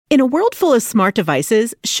In a world full of smart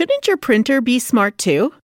devices, shouldn't your printer be smart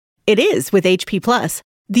too? It is with HP Plus.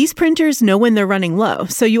 These printers know when they're running low,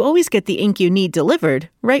 so you always get the ink you need delivered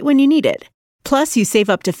right when you need it. Plus, you save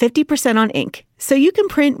up to 50% on ink, so you can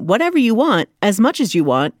print whatever you want, as much as you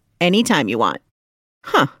want, anytime you want.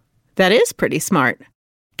 Huh, that is pretty smart.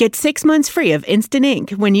 Get 6 months free of instant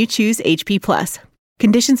ink when you choose HP Plus.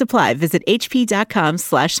 Conditions apply. Visit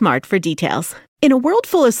hp.com/smart for details. In a world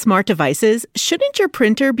full of smart devices, shouldn't your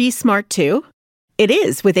printer be smart too? It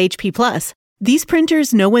is with HP Plus. These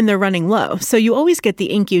printers know when they're running low, so you always get the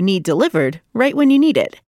ink you need delivered right when you need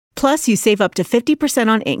it. Plus, you save up to 50%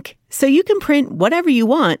 on ink, so you can print whatever you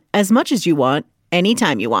want, as much as you want,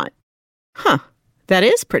 anytime you want. Huh, that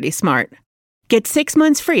is pretty smart. Get 6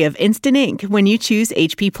 months free of instant ink when you choose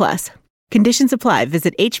HP Plus. Conditions apply.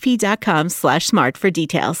 Visit hp.com/smart for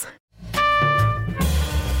details.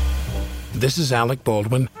 This is Alec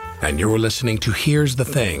Baldwin, and you're listening to Here's the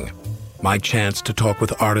Thing, my chance to talk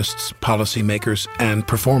with artists, policymakers, and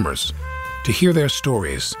performers, to hear their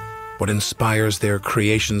stories, what inspires their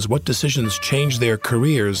creations, what decisions changed their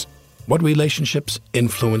careers, what relationships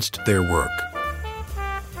influenced their work.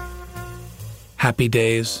 Happy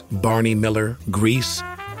Days, Barney Miller, Grease,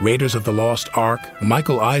 Raiders of the Lost Ark,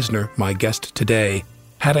 Michael Eisner, my guest today,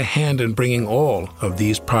 had a hand in bringing all of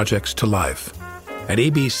these projects to life. At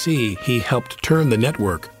ABC, he helped turn the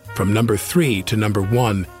network from number 3 to number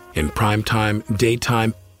 1 in primetime,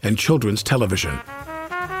 daytime, and children's television.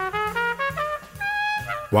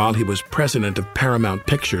 While he was president of Paramount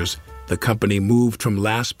Pictures, the company moved from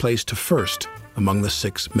last place to first among the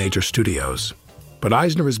 6 major studios. But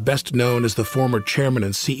Eisner is best known as the former chairman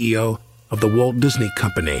and CEO of the Walt Disney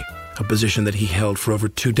Company, a position that he held for over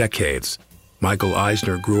 2 decades. Michael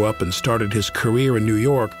Eisner grew up and started his career in New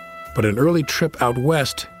York, but an early trip out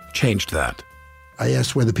west changed that. I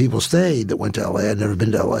asked where the people stayed that went to L.A. I'd never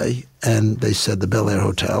been to L.A., and they said the Bel Air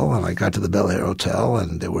Hotel, and I got to the Bel Air Hotel,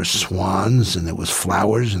 and there were swans, and there was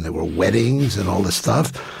flowers, and there were weddings, and all this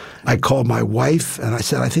stuff. I called my wife, and I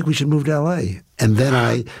said, I think we should move to L.A. And then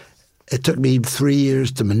it took me 3 years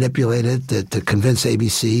to manipulate it, to convince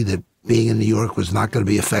ABC that being in New York was not going to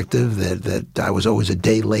be effective, that I was always a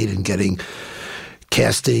day late in getting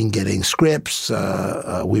casting, getting scripts.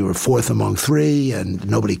 We were 4th among 3, and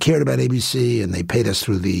nobody cared about ABC, and they paid us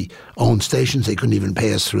through the owned stations. They couldn't even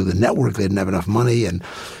pay us through the network. They didn't have enough money, and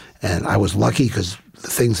I was lucky because the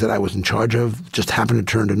things that I was in charge of just happened to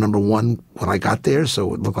turn to number 1 when I got there,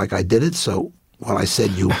 so it looked like I did it. So when I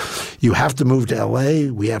said, you have to move to L.A.,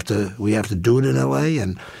 we have to do it in L.A.,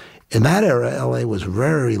 and in that era, L.A. was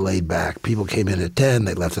very laid back. People came in at 10,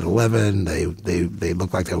 they left at 11, they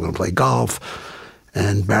looked like they were going to play golf.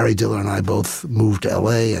 And Barry Diller and I both moved to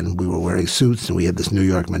L.A., and we were wearing suits, and we had this New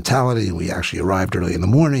York mentality, and we actually arrived early in the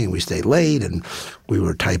morning, and we stayed late, and we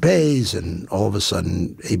were type A's, and all of a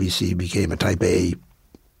sudden ABC became a type A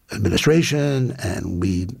administration, and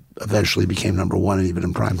we eventually became number 1 and even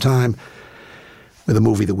in prime time with a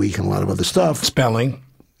movie of the week and a lot of other stuff. Spelling.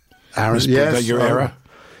 Aaron, yes. That your era?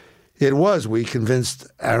 It was. We convinced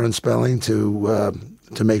Aaron Spelling to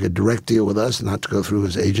make a direct deal with us, not to go through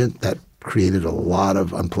his agent. That created a lot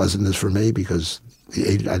of unpleasantness for me because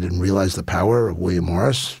I didn't realize the power of William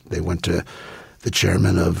Morris. They went to the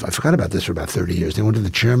chairman of – I forgot about this for about 30 years. They went to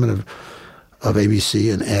the chairman of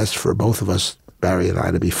ABC and asked for both of us, Barry and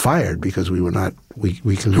I, to be fired because we were not – we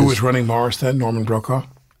convinced – Who was running Morris then? Norman Brokaw?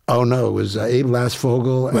 Oh, no. It was Abe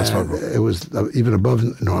Lasvogel. It was even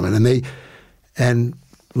above Norman. And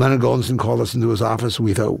Leonard Goldenson called us into his office.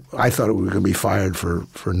 I thought we were going to be fired for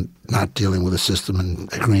not dealing with the system and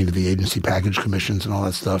agreeing to the agency package commissions and all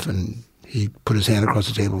that stuff. And he put his hand across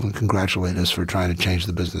the table and congratulated us for trying to change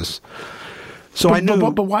the business. So I knew.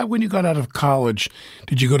 But why, when you got out of college,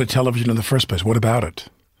 did you go to television in the first place? What about it?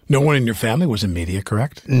 No one in your family was in media,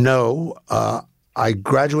 correct? No. I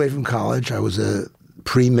graduated from college. I was a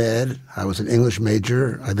pre-med. I was an English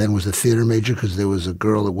major. I then was a theater major because there was a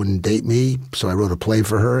girl that wouldn't date me. So I wrote a play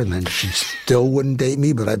for her, and then she still wouldn't date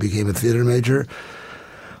me, but I became a theater major.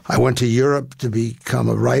 I went to Europe to become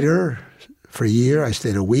a writer for a year. I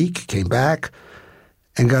stayed a week, came back,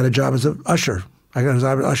 and got a job as an usher. I got a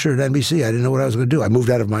job as an usher at NBC. I didn't know what I was going to do. I moved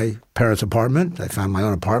out of my parents' apartment. I found my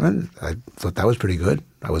own apartment. I thought that was pretty good.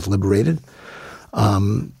 I was liberated.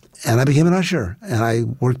 And I became an usher. And I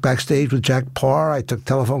worked backstage with Jack Parr. I took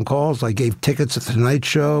telephone calls. I gave tickets at the Tonight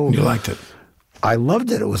Show. You liked it? I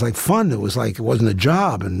loved it. It was like fun. It was like it wasn't a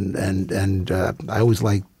job. And I always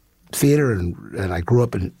liked theater. And I grew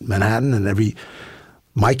up in Manhattan. And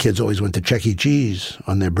My kids always went to Chuck E. Cheese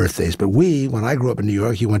on their birthdays. But when I grew up in New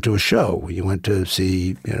York, you went to a show. You went to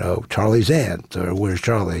see, Charlie's Aunt or Where's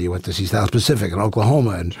Charlie? You went to see South Pacific in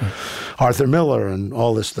Oklahoma and Arthur Miller and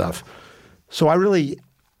all this stuff. So I really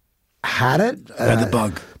had it. Had the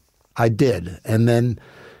bug. I did. And then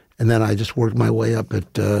I just worked my way up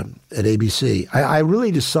at ABC. I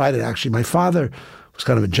really decided, actually, my father was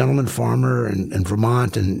kind of a gentleman farmer in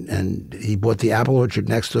Vermont, and he bought the apple orchard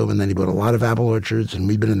next to him, and then he bought a lot of apple orchards, and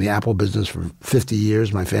we've been in the apple business for 50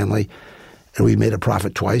 years, my family, and we made a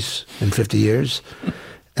profit twice in 50 years.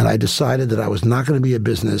 And I decided that I was not going to be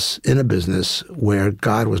in a business where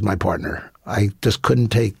God was my partner. I just couldn't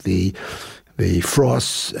take the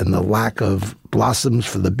frosts and the lack of blossoms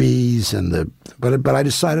for the bees but I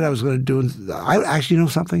decided I was going to do. I actually,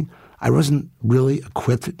 something? I wasn't really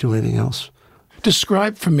equipped to do anything else.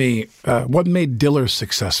 Describe for me what made Diller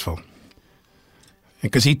successful,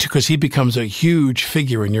 because he becomes a huge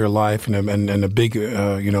figure in your life and a big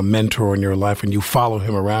mentor in your life, and you follow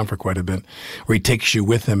him around for quite a bit, where he takes you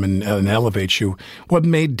with him and elevates you. What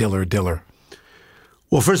made Diller Diller?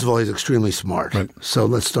 Well, first of all, he's extremely smart. Right. So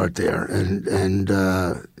let's start there. And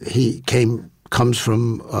he comes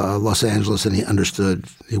from Los Angeles, and he understood.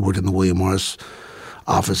 He worked in the William Morris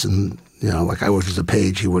office, and like I worked as a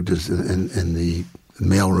page, he worked in the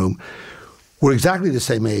mailroom. We're exactly the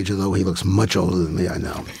same age, although he looks much older than me, I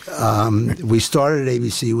know. We started at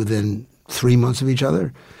ABC within 3 months of each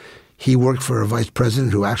other. He worked for a vice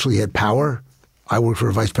president who actually had power. I worked for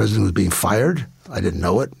a vice president who was being fired. I didn't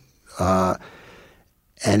know it.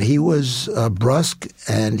 And he was brusque,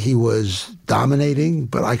 and he was dominating,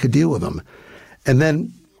 but I could deal with him. And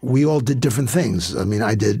then we all did different things. I mean,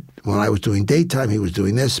 when I was doing daytime, he was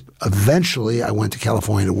doing this. Eventually, I went to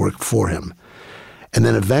California to work for him. And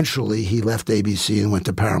then eventually, he left ABC and went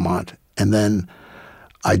to Paramount. And then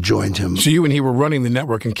I joined him. So you and he were running the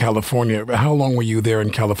network in California. How long were you there in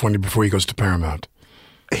California before he goes to Paramount?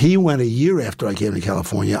 He went a year after I came to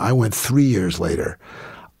California. I went 3 years later.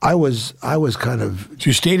 I was kind of... So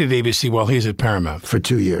you stayed at ABC while he's at Paramount? For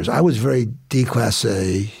 2 years. I was very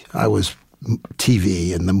déclassé. I was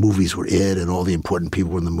TV, and the movies were it, and all the important people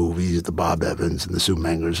were in the movies, the Bob Evans and the Sue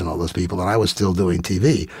Mengers and all those people, and I was still doing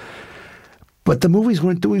TV. But the movies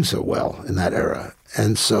weren't doing so well in that era.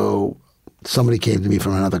 And so somebody came to me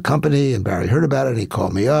from another company, and Barry heard about it, and he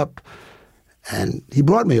called me up, and he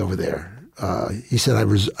brought me over there. He said I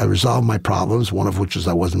resolved my problems, one of which is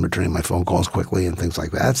I wasn't returning my phone calls quickly and things like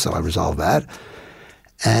that, so I resolved that.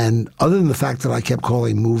 And other than the fact that I kept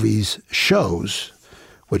calling movies shows,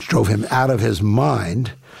 which drove him out of his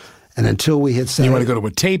mind, and until we hit Saturday... You want to go to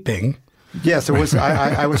a taping. Yes, it was.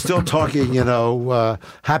 I was still talking,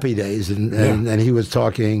 Happy Days, and he was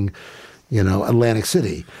talking, Atlantic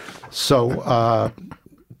City. So,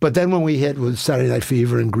 but then when we hit with Saturday Night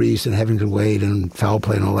Fever and Grease and Having Wade and Foul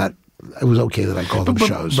Play and all that, it was okay that I called them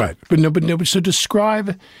shows. Right. But so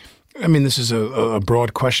describe, I mean, this is a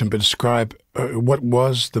broad question, but describe what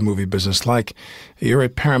was the movie business like? You're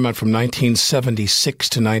at Paramount from 1976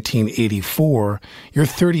 to 1984. You're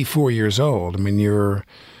 34 years old. There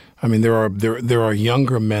are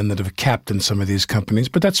younger men that have captained some of these companies,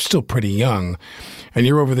 but that's still pretty young. And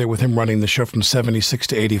you're over there with him running the show from 76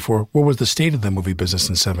 to 84. What was the state of the movie business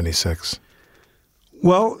in 76?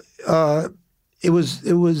 Well, it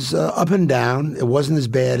was up and down. It wasn't as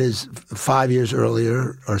bad as 5 years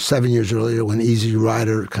earlier or 7 years earlier when Easy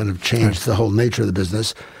Rider kind of changed the whole nature of the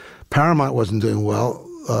business. Paramount wasn't doing well,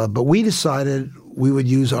 but we decided we would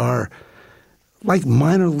use our, like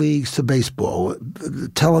minor leagues to baseball,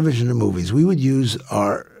 television to movies. We would use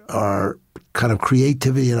our kind of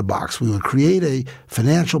creativity in a box. We would create a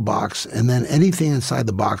financial box, and then anything inside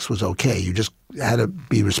the box was okay. You just had to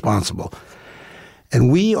be responsible.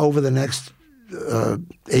 And we, over the next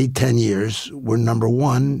 8-10 years, were number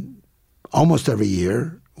one almost every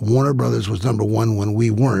year. Warner Brothers was number one when we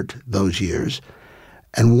weren't those years.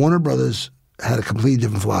 And Warner Brothers had a completely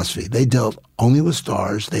different philosophy. They dealt only with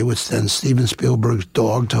stars. They would send Steven Spielberg's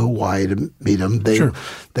dog to Hawaii to meet him. They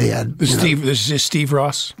had Steve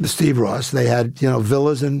Ross. The Steve Ross. They had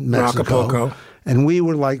villas in Mexico. Acapulco. And we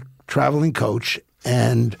were like traveling coach.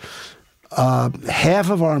 And half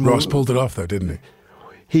of our Ross pulled it off though, didn't he?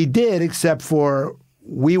 He did, except for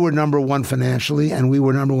we were number one financially and we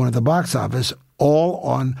were number one at the box office, all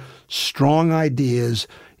on strong ideas,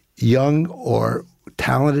 young or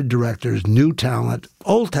talented directors, new talent,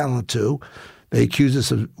 old talent too. They accused us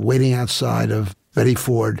of waiting outside of Betty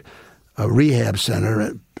Ford rehab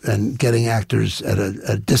center and getting actors at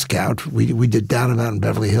a discount. We did Downtown in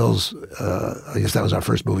Beverly Hills. I guess that was our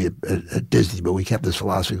first movie at Disney, but we kept this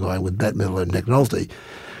philosophy going with Bette Midler and Nick Nolte,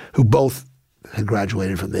 who both had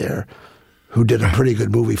graduated from there, who did a pretty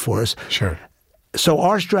good movie for us. Sure. So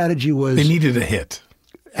our strategy was... They needed a hit.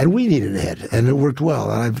 And we needed a hit, and it worked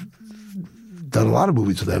well. And I've done a lot of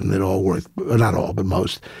movies with them that all worked, well, not all, but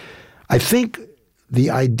most. I think the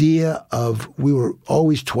idea of we were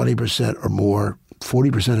always 20% or more,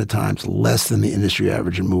 40% of times less than the industry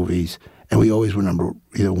average in movies, and we always were number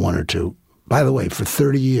either one or two. By the way, for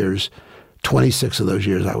 30 years, 26 of those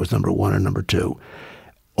years, I was number one or number two.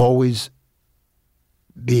 Always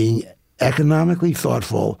being economically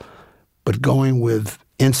thoughtful, but going with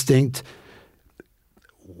instinct,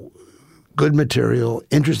 good material,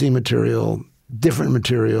 interesting material, different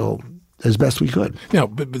material, as best we could. No,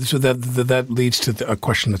 but so that leads to a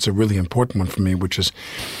question that's a really important one for me, which is,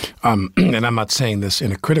 and I'm not saying this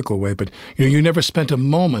in a critical way, but you never spent a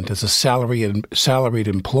moment as a salaried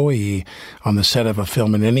employee on the set of a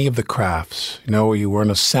film in any of the crafts. You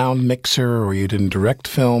weren't a sound mixer, or you didn't direct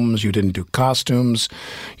films, you didn't do costumes,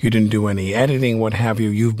 you didn't do any editing, what have you.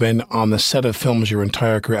 You've been on the set of films your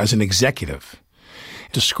entire career as an executive.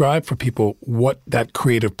 Describe for people what that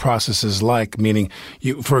creative process is like, meaning,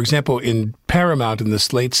 for example, in Paramount in the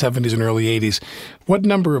late 70s and early 80s, what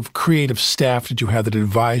number of creative staff did you have that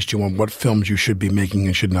advised you on what films you should be making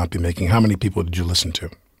and should not be making? How many people did you listen to?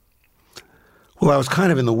 Well, I was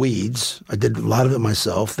kind of in the weeds. I did a lot of it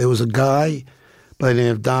myself. There was a guy by the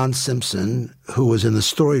name of Don Simpson who was in the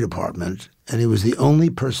story department, and he was the only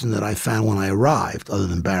person that I found when I arrived, other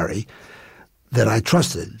than Barry, that I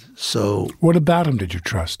trusted. So what about him did you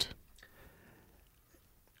trust?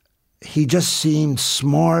 He just seemed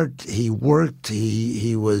smart. He worked.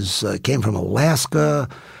 He was came from Alaska.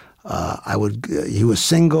 He was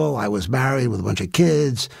single. I was married with a bunch of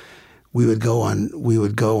kids. We would go on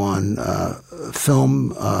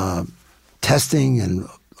film testing in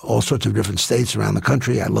all sorts of different states around the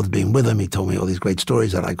country. I loved being with him. He told me all these great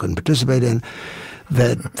stories that I couldn't participate in.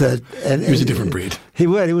 And he was a different breed. He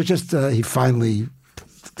was just he finally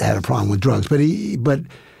had a problem with drugs, but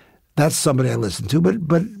that's somebody I listened to.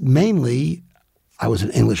 But mainly, I was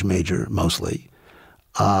an English major mostly.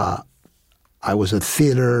 I was a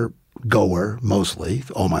theater goer mostly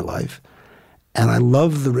all my life, and I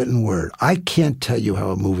love the written word. I can't tell you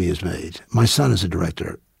how a movie is made. My son is a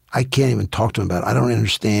director. I can't even talk to him about it. I don't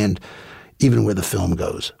understand even where the film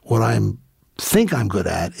goes. What I think I'm good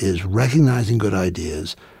at is recognizing good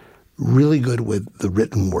ideas, really good with the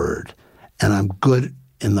written word, and I'm good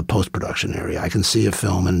in the post-production area. I can see a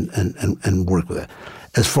film and work with it.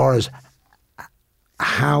 As far as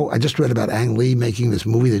how, I just read about Ang Lee making this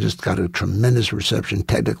movie. They just got a tremendous reception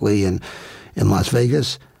technically in Las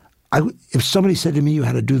Vegas. If somebody said to me you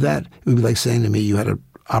had to do that, it would be like saying to me you had to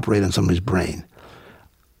operate on somebody's brain.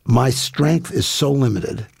 My strength is so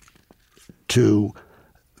limited to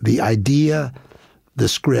the idea, the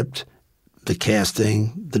script, the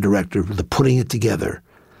casting, the director, the putting it together.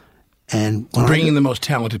 And bringing the most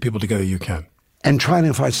talented people together you can. And trying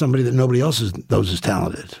to find somebody that nobody else knows is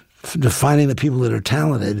talented. Finding the people that are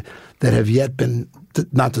talented that have yet been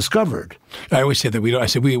not discovered. I always say that I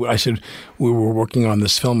said we were working on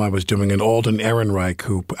this film I was doing, and Alden Ehrenreich,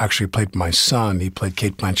 who actually played my son, he played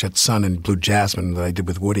Kate Blanchett's son in Blue Jasmine that I did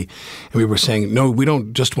with Woody. And we were saying, no, we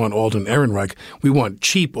don't just want Alden Ehrenreich, we want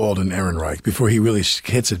cheap Alden Ehrenreich before he really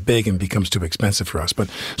hits it big and becomes too expensive for us. But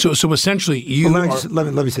so essentially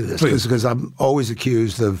let me say this, because I'm always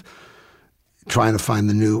accused of trying to find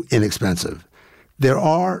the new inexpensive. There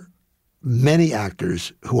are many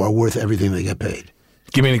actors who are worth everything they get paid.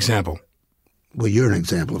 Give me an example. Well, you're an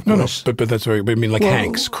example, of course. No, but that's very. I mean, like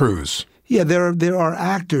Hanks, Cruise. Yeah, there are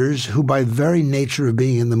actors who, by very nature of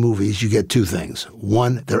being in the movies, you get two things.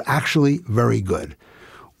 One, they're actually very good.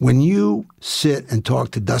 When you sit and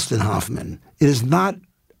talk to Dustin Hoffman, it is not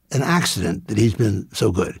an accident that he's been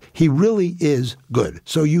so good. He really is good.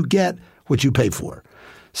 So you get what you pay for.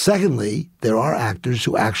 Secondly, there are actors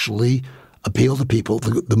who actually appeal to people.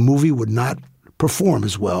 The movie would not perform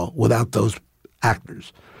as well without those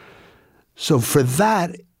actors. So for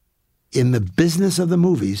that, in the business of the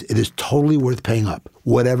movies, it is totally worth paying up,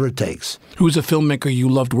 whatever it takes. Who was a filmmaker you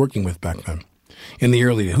loved working with back then? In the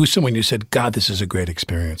early days, who's someone you said, God, this is a great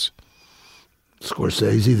experience?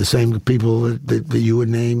 Scorsese, the same people that you would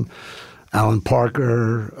name, Alan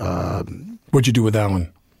Parker. What'd you do with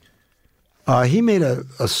Alan? He made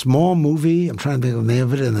a small movie. I'm trying to think of the name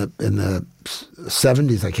of it in the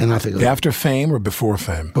 70s. I cannot think of it. After Fame or before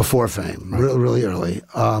Fame? Before Fame, right. Really early.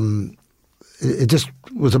 It just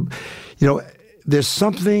was there's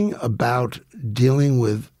something about dealing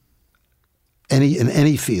with in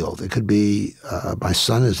any field. It could be my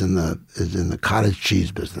son is in the cottage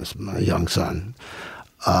cheese business. My young son.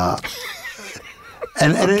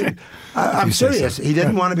 I'm serious. He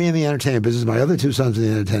didn't want to be in the entertainment business. My other two sons are in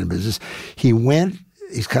the entertainment business.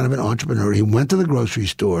 He's kind of an entrepreneur. He went to the grocery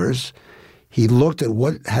stores. He looked at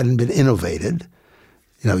what hadn't been innovated.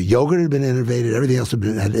 Yogurt had been innovated. Everything else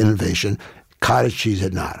had innovation. Cottage cheese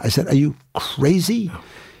had not. I said, "Are you crazy?" No.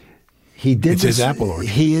 He did it's this. His apple orchard.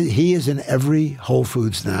 He is in every Whole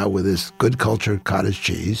Foods now with his good culture cottage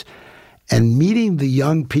cheese. And meeting the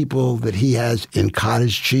young people that he has in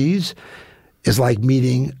cottage cheese is like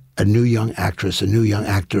meeting a new young actress, a new young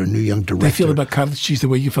actor, a new young director. They feel about cottage cheese the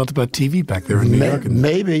way you felt about TV back there in New York.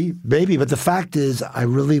 Maybe. But the fact is, I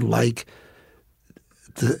really like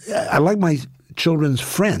my children's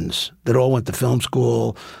friends that all went to film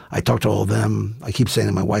school. I talk to all of them. I keep saying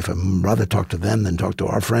to my wife, I'd rather talk to them than talk to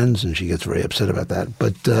our friends, and she gets very upset about that.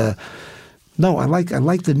 But no, I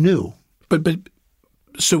like the new. But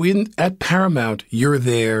so at Paramount, you're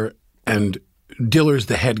there, and Diller's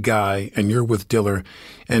the head guy, and you're with Diller,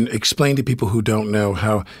 and explain to people who don't know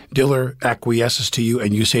how Diller acquiesces to you,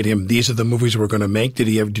 and you say to him, "These are the movies we're going to make." Did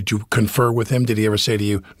you confer with him? Did he ever say to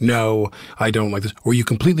you, "No, I don't like this"? Or were you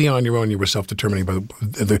completely on your own? You were self-determining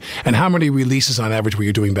and how many releases on average were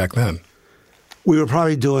you doing back then? We were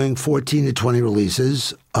probably doing 14 to 20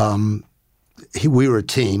 releases. We were a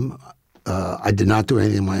team. I did not do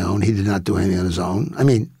anything on my own. He did not do anything on his own. I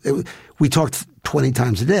mean, we talked 20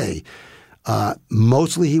 times a day.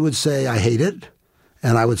 Mostly he would say, "I hate it."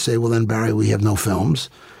 And I would say, "Well, then, Barry, we have no films."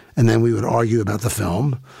 And then we would argue about the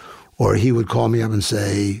film. Or he would call me up and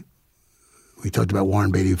say, we talked about Warren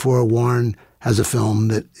Beatty before. Warren has a film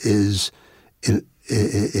that is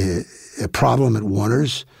a problem at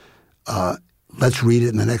Warner's. Let's read it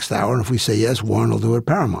in the next hour. And if we say yes, Warren will do it at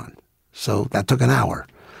Paramount. So that took an hour.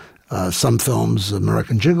 Some films,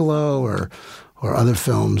 American Gigolo or other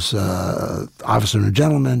films, Officer and a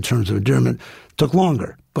Gentleman, Terms of Endearment, took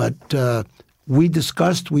longer. But we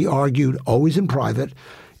discussed, we argued, always in private.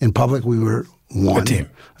 In public, we were one.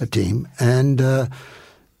 A team. And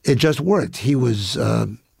it just worked. He's a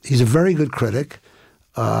very good critic.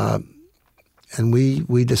 And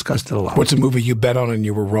we discussed it a lot. What's a movie you bet on and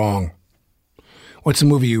you were wrong? What's a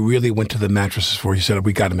movie you really went to the mattresses for? You said,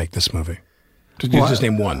 "We got to make this movie." Just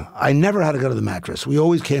name one. I never had to go to the mattress. We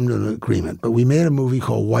always came to an agreement. But we made a movie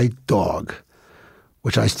called White Dog,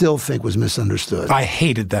 which I still think was misunderstood. I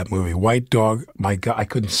hated that movie. White Dog. My God, I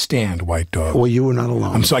couldn't stand White Dog. Well, you were not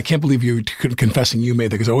alone. I can't believe you confessing you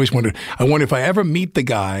made that, because I always wondered. I wonder if I ever meet the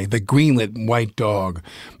guy that greenlit White Dog,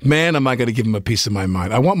 man, am I going to give him a piece of my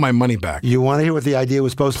mind? I want my money back. You want to hear what the idea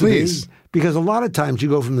was supposed to be? Because a lot of times you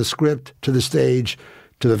go from the script to the stage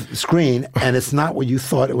to the screen, and it's not what you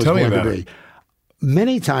thought it was going to be.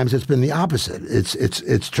 Many times it's been the opposite.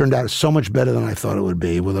 It's turned out so much better than I thought it would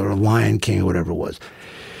be, whether a Lion King or whatever it was.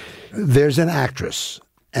 There's an actress,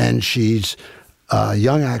 and she's a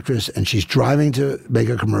young actress, and she's driving to make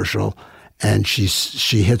a commercial, and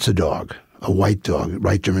she hits a dog, a white dog,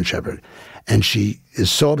 white German Shepherd. And she is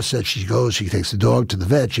so upset, she takes the dog to the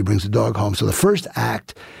vet, she brings the dog home. So the first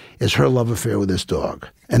act is her love affair with this dog,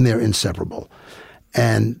 and they're inseparable.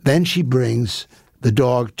 And then she brings the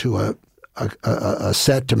dog to a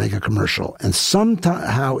set to make a commercial. And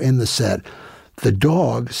somehow in the set, the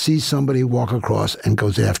dog sees somebody walk across and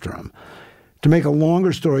goes after him. To make a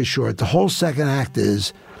longer story short, the whole second act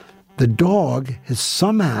is the dog is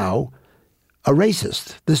somehow a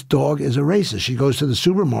racist. This dog is a racist. She goes to the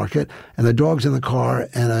supermarket, and the dog's in the car,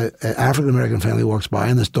 and an African-American family walks by,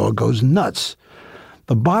 and this dog goes nuts.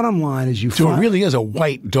 The bottom line is So it really is a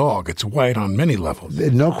white dog. It's white on many levels.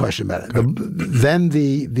 No question about it. Then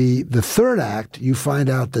the third act, you find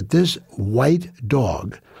out that this white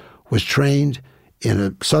dog was trained in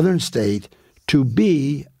a southern state to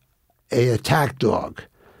be an attack dog.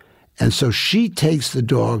 And so she takes the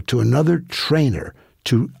dog to another trainer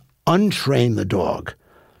to untrain the dog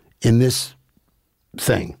in this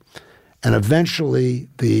thing. And eventually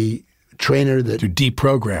the trainer that... To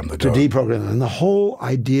deprogram the dog. To deprogram them. And the whole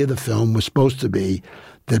idea of the film was supposed to be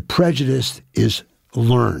that prejudice is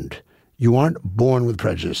learned. You aren't born with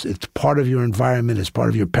prejudice. It's part of your environment. It's part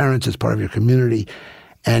of your parents. It's part of your community.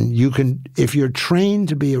 And you can, if you're trained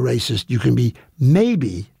to be a racist, you can be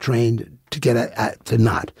maybe trained to get to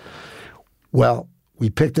not. Well,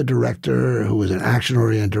 we picked a director who was an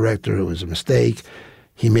action-oriented director who was a mistake.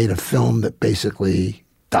 He made a film that basically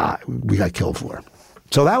we got killed for.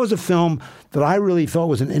 So that was a film that I really thought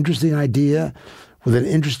was an interesting idea with an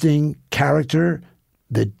interesting character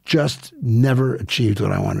that just never achieved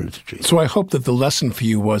what I wanted it to achieve. So I hope that the lesson for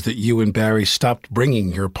you was that you and Barry stopped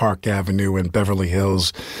bringing your Park Avenue and Beverly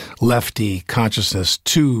Hills lefty consciousness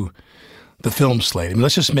to the film slate? I mean,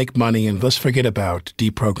 let's just make money and let's forget about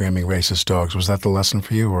deprogramming racist dogs. Was that the lesson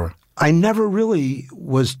for you, or? I never really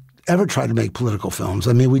ever tried to make political films.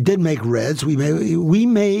 I mean, we did make Reds. We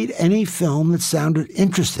made any film that sounded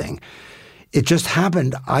interesting. It just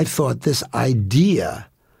happened, I thought this idea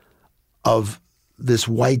of this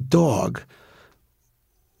white dog,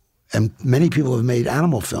 and many people have made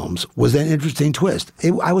animal films, was an interesting twist.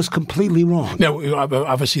 I was completely wrong. Now,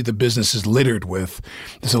 obviously the business is littered with,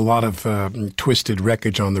 there's a lot of twisted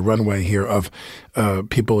wreckage on the runway here of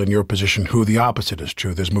people in your position who the opposite is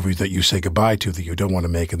true. There's movies that you say goodbye to that you don't want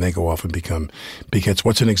to make, and they go off and become big hits.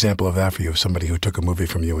 What's an example of that for you, of somebody who took a movie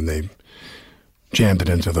from you and they jammed it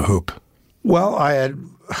into the hoop? Well,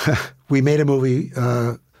 we made a movie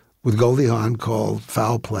with Goldie Hawn called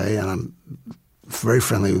Foul Play, and I'm very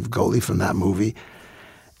friendly with Goldie from that movie.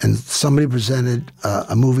 And somebody presented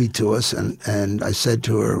a movie to us, and I said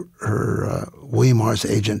to her William Morris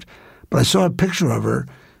agent, but I saw a picture of her.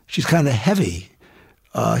 She's kind of heavy.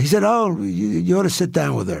 He said, oh, you ought to sit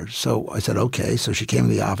down with her. So I said, okay. So she came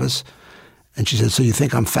to the office, and she said, so you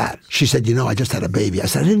think I'm fat? She said, I just had a baby. I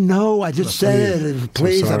said, I didn't know. I just said it.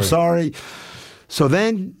 Please, I'm sorry. So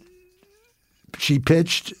then she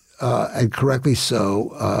pitched, and correctly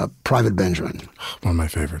so, Private Benjamin. One of my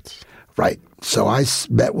favorites. Right. So I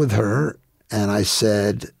met with her, and I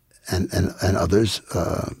said, and others,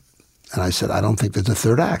 and I said, I don't think there's a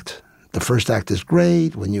third act. The first act is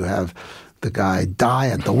great when you have the guy die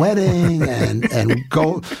at the wedding, and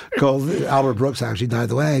Albert Brooks actually died at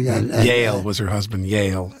the wedding. And Yale was her husband,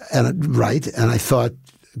 Yale. Right. And I thought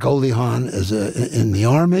Goldie Hawn is in the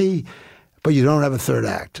Army, but you don't have a third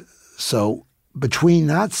act. So between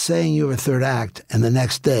not saying you have a third act and the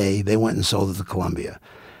next day, they went and sold it to Columbia.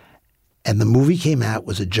 And the movie came out,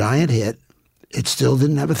 was a giant hit. It still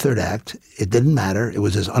didn't have a third act. It didn't matter. It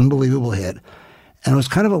was this unbelievable hit. And it was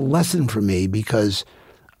kind of a lesson for me because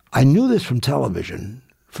I knew this from television,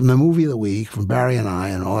 from the movie of the week, from Barry and I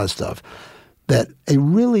and all that stuff, that a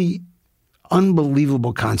really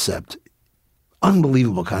unbelievable concept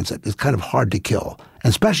is kind of hard to kill. And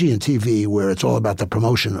especially in TV where it's all about the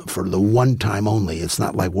promotion for the one time only. It's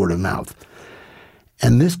not like word of mouth.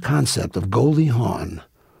 And this concept of Goldie Hawn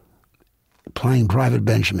playing Private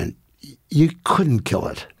Benjamin, you couldn't kill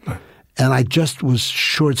it. And I just was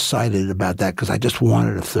short-sighted about that because I just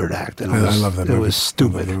wanted a third act. And I love that movie. It was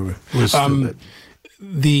stupid. It was stupid.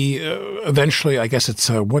 Eventually, I guess it's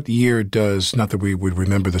what year does, not that we would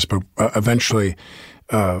remember this, but eventually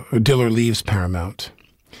Diller leaves Paramount.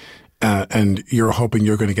 And you're hoping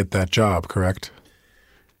you're going to get that job, correct?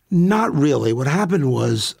 Not really. What happened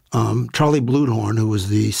was Charlie Bluthorn, who was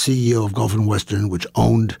the CEO of Gulf and Western, which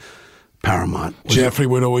owned Paramount. Jeffrey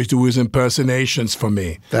would always do his impersonations for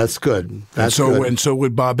me. That's good. Good. And so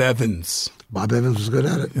would Bob Evans. Bob Evans was good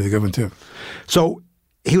at it. He's a good one, too. So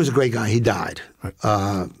he was a great guy. He died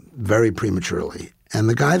very prematurely. And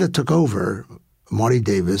the guy that took over, Marty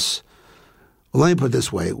Davis, well, let me put it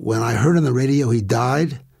this way. When I heard on the radio he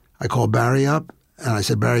died, I called Barry up, and I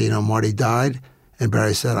said, Barry, Marty died. And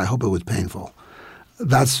Barry said, I hope it was painful.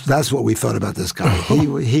 That's what we thought about this guy.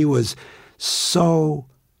 He was so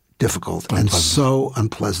difficult and so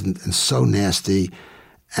unpleasant and so nasty.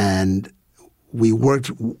 And we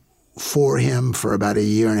worked for him for about a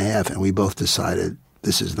year and a half, and we both decided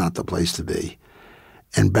this is not the place to be.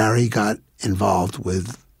 And Barry got involved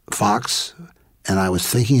with Fox, and I was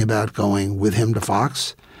thinking about going with him to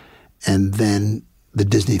Fox, and then the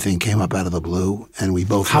Disney thing came up out of the blue, and we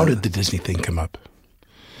both... How did the Disney thing come up?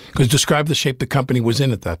 Because describe the shape the company was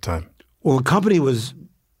in at that time. Well, the company was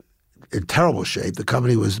in terrible shape. The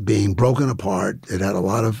company was being broken apart. It had a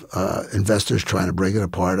lot of investors trying to break it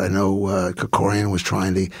apart. I know Kerkorian was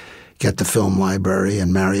trying to get the film library,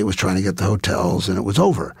 and Marriott was trying to get the hotels, and it was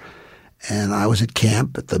over. And I was at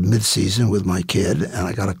camp at the mid-season with my kid, and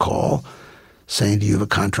I got a call saying, do you have a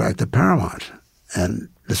contract at Paramount? And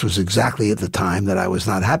this was exactly at the time that I was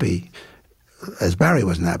not happy, as Barry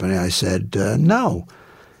wasn't happy. I said, no.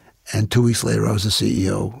 And 2 weeks later, I was the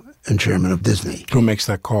CEO and chairman of Disney. Who makes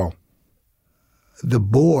that call? The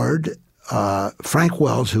board, Frank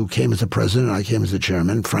Wells, who came as the president, I came as the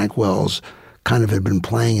chairman. Frank Wells kind of had been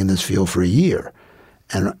playing in this field for a year.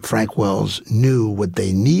 And Frank Wells knew what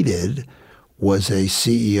they needed was a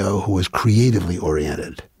CEO who was creatively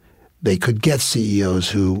oriented. They could get CEOs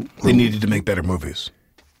who... They needed to make better movies.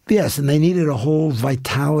 Yes, and they needed a whole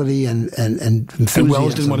vitality and enthusiasm. And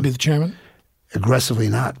Wells didn't want to be the chairman? Aggressively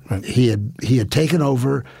not. Right. He had taken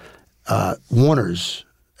over Warner's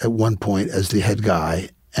at one point as the head guy,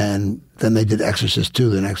 and then they did Exorcist 2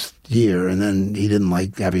 the next year, and then he didn't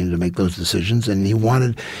like having to make those decisions, and he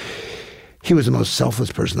wanted he was the most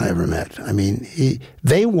selfless person I ever met. I mean,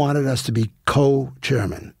 they wanted us to be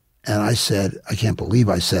co-chairman. And I said, I can't believe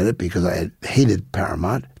I said it because I had hated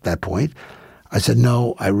Paramount at that point. I said,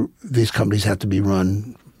 no, these companies have to be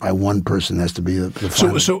run by one person, has to be the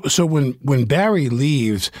final. So when Barry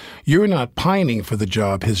leaves, you're not pining for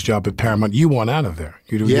his job at Paramount. You want out of there.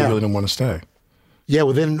 You really didn't want to stay. Yeah,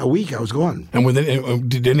 within a week I was gone. And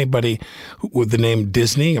did anybody with the name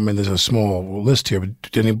Disney, I mean, there's a small list here, but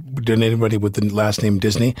did anybody with the last name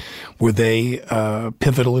Disney, were they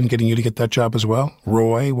pivotal in getting you to get that job as well?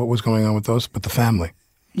 Roy, what was going on with the family?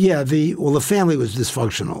 Yeah, the family was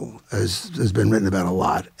dysfunctional, as has been written about a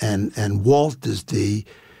lot. And Walt is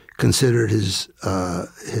considered his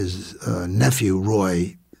nephew,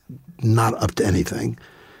 Roy, not up to anything.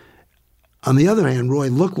 On the other hand, Roy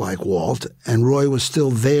looked like Walt, and Roy was still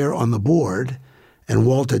there on the board, and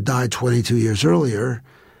Walt had died 22 years earlier,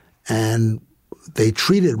 and they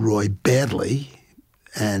treated Roy badly,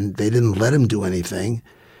 and they didn't let him do anything,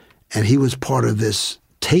 and he was part of this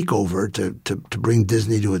takeover to bring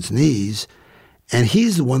Disney to its knees, and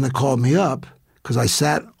he's the one that called me up because I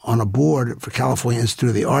sat on a board for California Institute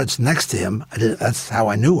of the Arts next to him. That's how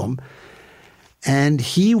I knew him. And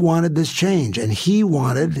he wanted this change. And he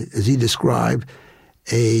wanted, as he described,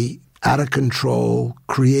 a out-of-control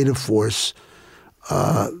creative force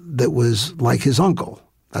that was like his uncle.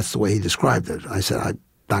 That's the way he described it. I said, I'm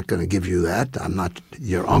not going to give you that. I'm not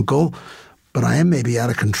your uncle. But I am maybe out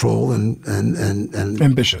of control and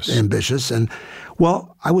ambitious. Ambitious. And,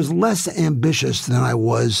 well, I was less ambitious than I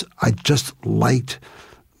just liked,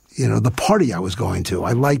 the party I was going to.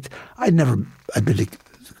 I'd been to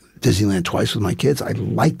Disneyland twice with my kids. I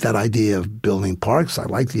liked that idea of building parks. I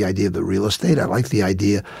liked the idea of the real estate. I liked the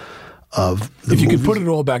idea of the If you movies. could put it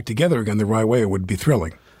all back together again the right way, it would be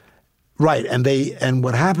thrilling. Right. And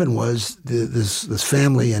what happened was this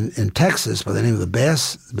family in Texas by the name of the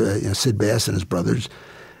Bass, Sid Bass and his brothers,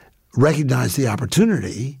 recognized the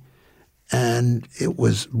opportunity. And it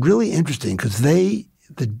was really interesting because the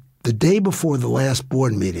day before the last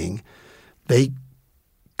board meeting, they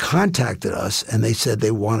contacted us and they said they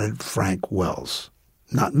wanted Frank Wells,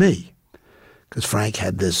 not me, because Frank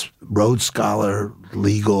had this Rhodes Scholar,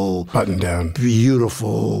 legal, button-down,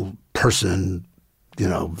 beautiful person,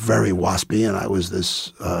 very waspy, and I was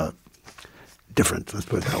this different, let's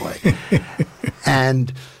put it that way.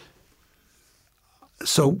 And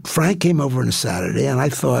so Frank came over on a Saturday, and I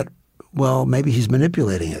thought, well, maybe he's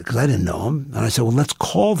manipulating it because I didn't know him. And I said, well, let's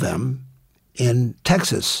call them in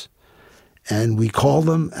Texas. And we called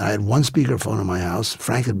them, and I had one speakerphone in my house.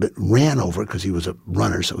 Frank ran over because he was a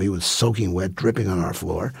runner, so he was soaking wet, dripping on our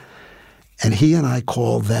floor. And he and I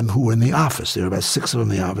called them who were in the office. There were about 6 of them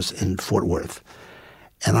in the office in Fort Worth.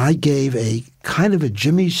 And I gave a kind of a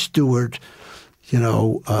Jimmy Stewart,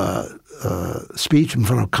 speech in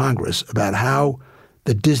front of Congress about how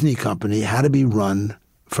the Disney company had to be run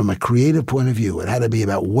from a creative point of view. It had to be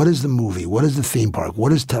about what is the movie, what is the theme park,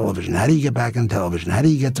 what is television, how do you get back in television, how do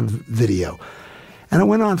you get to video? And it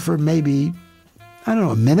went on for maybe,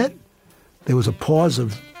 a minute. There was a pause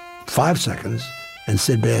of 5 seconds, and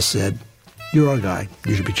Sid Bass said, "You're our guy,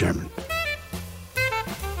 you should be chairman."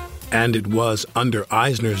 And it was under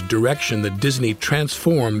Eisner's direction that Disney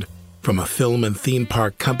transformed from a film and theme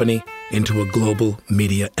park company into a global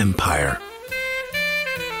media empire.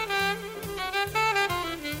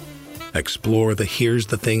 Explore the Here's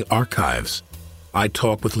the Thing archives. I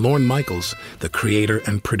talk with Lorne Michaels, the creator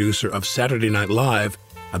and producer of Saturday Night Live,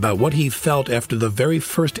 about what he felt after the very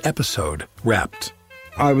first episode wrapped.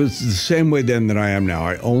 I was the same way then that I am now.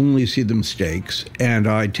 I only see the mistakes, and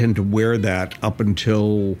I tend to wear that up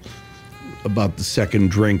until about the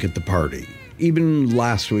second drink at the party. Even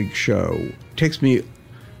last week's show takes me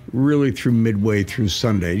really through midway through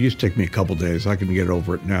Sunday. It used to take me a couple days. I can get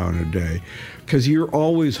over it now in a day. Because you're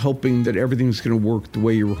always hoping that everything's going to work the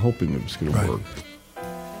way you were hoping it was going to work.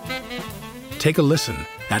 Take a listen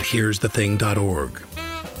at here'sthething.org.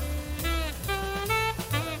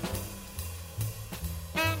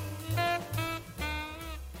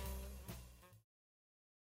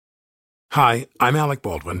 Hi, I'm Alec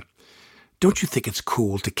Baldwin. Don't you think it's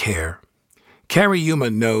cool to care? Carrie Yuma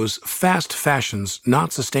knows fast fashion's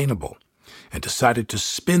not sustainable and decided to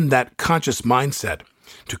spin that conscious mindset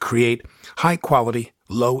to create high-quality,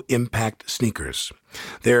 low-impact sneakers.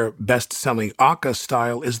 Their best-selling Aka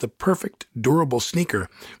style is the perfect, durable sneaker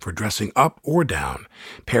for dressing up or down,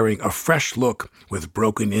 pairing a fresh look with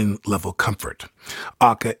broken-in level comfort.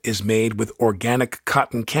 Aka is made with organic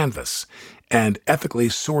cotton canvas and ethically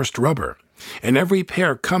sourced rubber, and every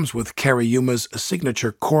pair comes with Carrie Yuma's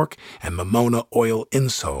signature cork and Momona oil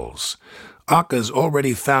insoles. Aka's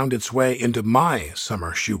already found its way into my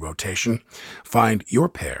summer shoe rotation. Find your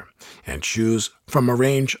pair and choose from a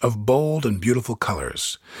range of bold and beautiful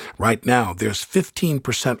colors. Right now, there's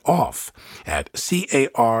 15% off at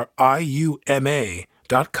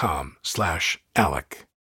cariuma.com/Alec.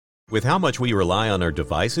 With how much we rely on our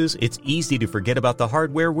devices, it's easy to forget about the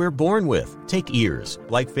hardware we're born with. Take ears.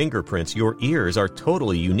 Like fingerprints, your ears are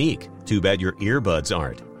totally unique. Too bad your earbuds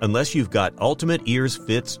aren't. Unless you've got Ultimate Ears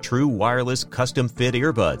Fits true wireless custom fit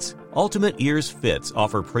earbuds. Ultimate Ears Fits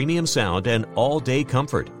offer premium sound and all-day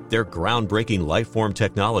comfort. Their groundbreaking Lifeform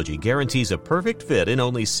technology guarantees a perfect fit in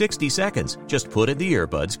only 60 seconds. Just put in the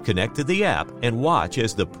earbuds, connect to the app, and watch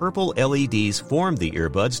as the purple LEDs form the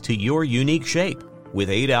earbuds to your unique shape. With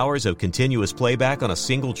 8 hours of continuous playback on a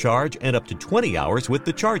single charge and up to 20 hours with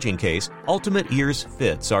the charging case, Ultimate Ears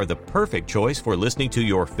Fits are the perfect choice for listening to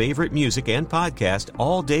your favorite music and podcast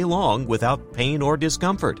all day long without pain or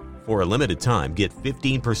discomfort. For a limited time, get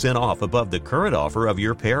 15% off above the current offer of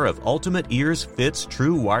your pair of Ultimate Ears Fits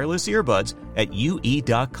true wireless earbuds at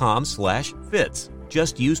ue.com/fits.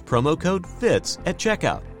 Just use promo code FITS at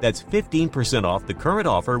checkout. That's 15% off the current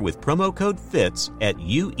offer with promo code FITS at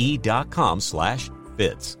ue.com/fits.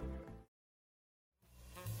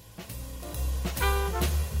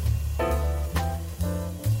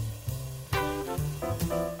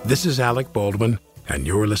 This is Alec Baldwin, and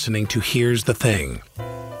you're listening to Here's the Thing.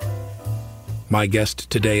 My guest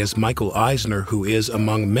today is Michael Eisner, who is,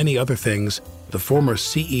 among many other things, the former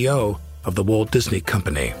CEO of the Walt Disney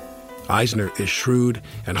Company. Eisner is shrewd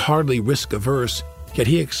and hardly risk-averse, yet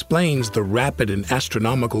he explains the rapid and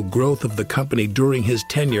astronomical growth of the company during his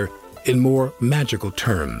tenure in more magical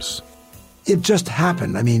terms. It just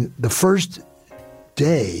happened. I mean, the first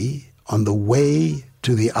day on the way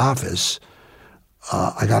to the office,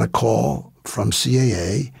 I got a call from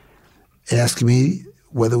CAA asking me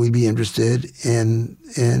whether we'd be interested in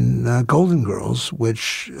Golden Girls,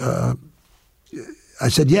 which I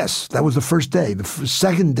said yes. That was the first day. The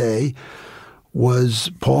second day was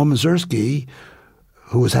Paul Mazursky,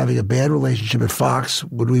 who was having a bad relationship at Fox.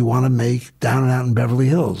 Would we want to make Down and Out in Beverly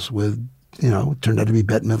Hills with, turned out to be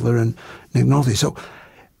Bette Midler and Nick Nolte. So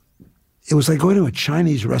it was like going to a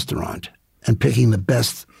Chinese restaurant and picking the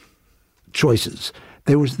best choices.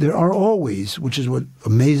 There are always, which is what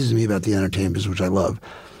amazes me about the entertainment business, which I love,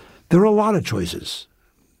 there are a lot of choices.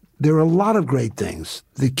 There are a lot of great things.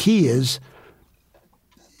 The key is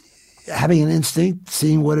having an instinct,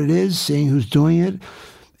 seeing what it is, seeing who's doing it,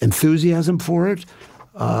 enthusiasm for it,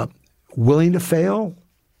 willing to fail,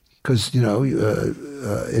 because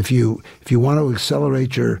if you want to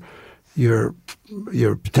accelerate your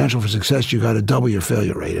potential for success, you got to double your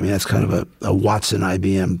failure rate. I mean, that's kind of a Watson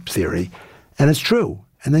IBM theory, and it's true.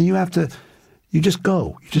 And then you just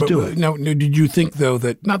go, you just do it. Now, did you think though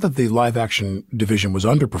that not that the live action division was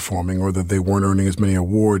underperforming or that they weren't earning as many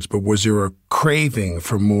awards, but was there a craving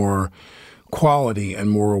for more quality and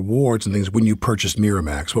more awards and things when you purchased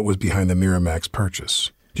Miramax? What was behind the Miramax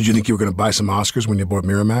purchase? Did you think you were going to buy some Oscars when you bought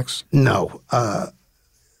Miramax? No.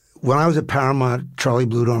 When I was at Paramount, Charlie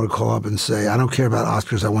Bluhdorn would call up and say, "I don't care about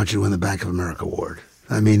Oscars. I want you to win the Bank of America award."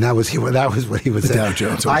 I mean, that was what he would say. Dow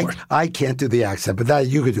Jones Award. I can't do the accent, but that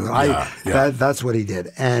you could do it. That's what he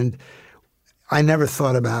did. And I never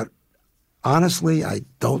thought about, honestly, I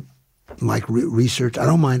don't like research. I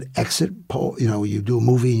don't mind exit poll. You do a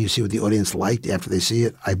movie and you see what the audience liked after they see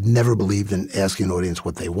it. I've never believed in asking an audience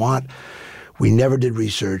what they want. We never did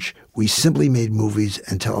research. We simply made movies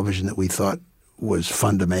and television that we thought was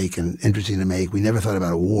fun to make and interesting to make. We never thought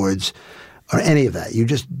about awards or any of that. You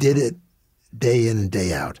just did it day in and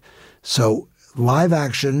day out. So live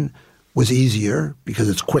action was easier because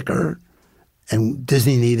it's quicker, and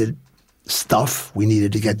Disney needed stuff. We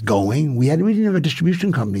needed to get going. We didn't have a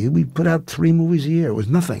distribution company. We put out 3 movies a year. It was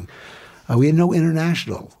nothing. We had no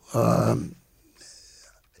international.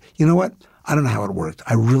 You know what? I don't know how it worked.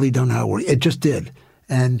 I really don't know how it worked. It just did.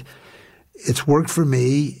 And it's worked for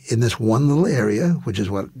me in this one little area, which is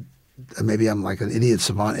what maybe I'm like an idiot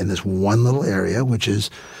savant in this one little area, which is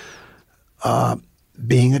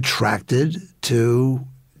being attracted to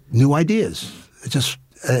new ideas.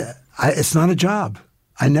 It's not a job.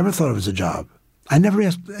 I never thought it was a job. I never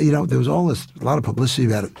asked, there was a lot of publicity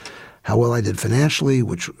about it, how well I did financially,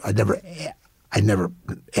 which I never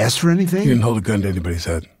asked for anything. You didn't hold a gun to anybody's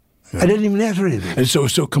head. Yeah. I didn't even ask for anything. And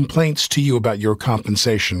so complaints to you about your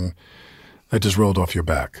compensation, that just rolled off your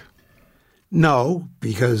back? No,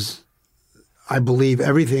 because I believe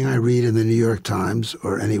everything I read in the New York Times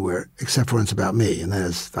or anywhere, except for when it's about me, and that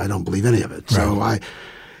is, I don't believe any of it. Right.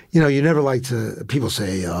 So you never like to, people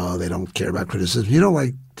say, oh, they don't care about criticism. You don't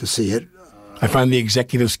like to see it. I find the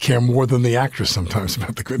executives care more than the actors sometimes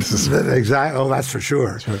about the criticism. Exactly. Oh, that's for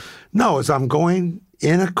sure. That's right. No, as I'm going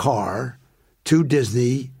in a car to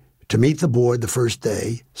Disney to meet the board the first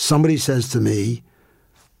day, somebody says to me,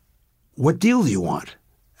 "What deal do you want?"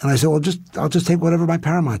 And I said, "Well, I'll just take whatever my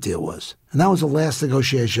Paramount deal was." And that was the last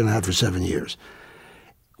negotiation I had for 7 years.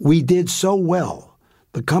 We did so well.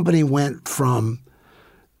 The company went from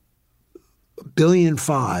 $1.5 billion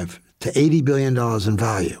to $80 billion in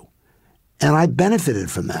value. And I benefited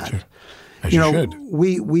from that. Sure. As you should.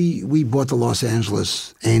 We bought the Los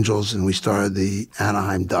Angeles Angels and we started the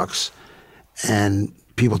Anaheim Ducks. And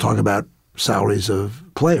people talk about salaries of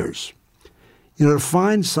players. To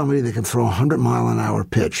find somebody that can throw a 100-mile-an-hour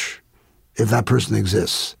pitch, if that person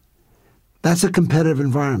exists, that's a competitive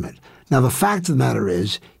environment. Now, the fact of the matter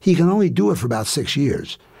is he can only do it for about 6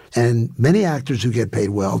 years. And many actors who get paid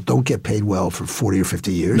well don't get paid well for 40 or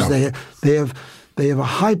 50 years. No. They have a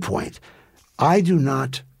high point. I do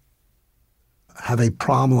not have a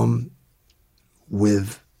problem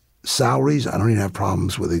with salaries. I don't even have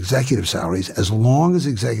problems with executive salaries as long as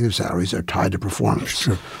executive salaries are tied to performance.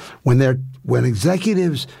 Sure. When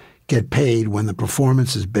executives get paid when the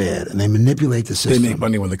performance is bad and they manipulate the system. They make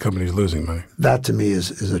money when the company's losing money. That to me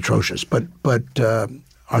is atrocious. But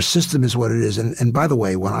our system is what it is. And by the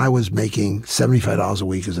way, when I was making $75 a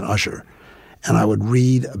week as an usher, and I would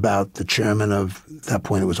read about the chairman of, at that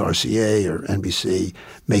point it was RCA or NBC,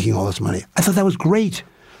 making all this money, I thought that was great.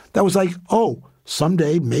 That was like, oh,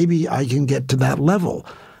 someday maybe I can get to that level.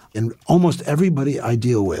 And almost everybody I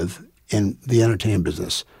deal with in the entertainment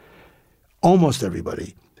business, almost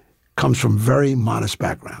everybody, comes from very modest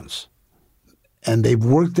backgrounds. And they've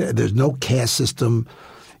worked there. There's no caste system.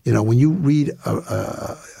 When you read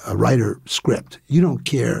a writer script, you don't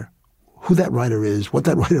care who that writer is, what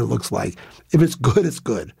that writer looks like. If it's good, it's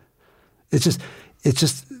good.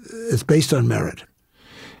 It's based on merit.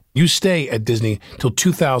 You stay at Disney till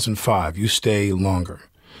 2005. You stay longer.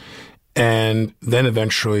 And then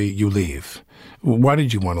eventually you leave. Why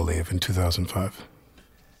did you want to leave in 2005?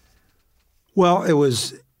 Well, it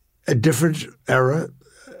was a different era.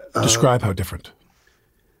 Describe how different.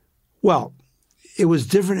 Well, it was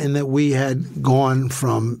different in that we had gone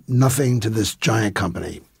from nothing to this giant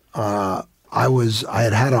company. I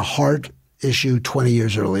had a heart issue 20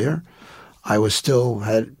 years earlier. I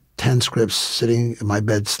had 10 scripts sitting in my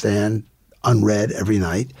bedstand unread every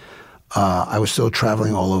night. I was still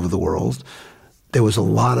traveling all over the world. There was a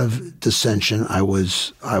lot of dissension. I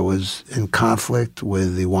was in conflict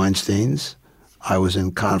with the Weinsteins. I was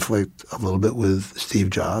in conflict a little bit with Steve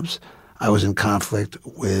Jobs. I was in conflict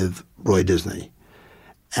with Roy Disney.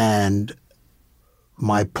 And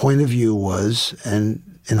my point of view was, and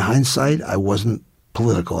in hindsight, I wasn't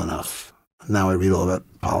political enough. Now I read all about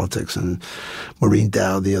politics, and Maureen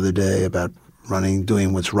Dowd the other day about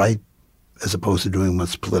doing what's right as opposed to doing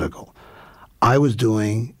what's political. I was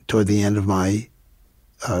doing, toward the end of my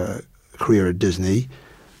career at Disney,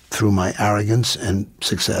 through my arrogance and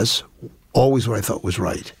success, always what I thought was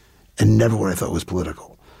right and never what I thought was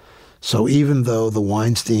political. So even though the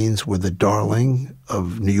Weinsteins were the darling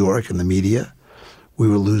of New York and the media, we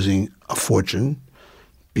were losing a fortune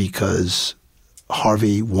because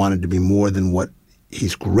Harvey wanted to be more than what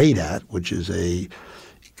he's great at, which is a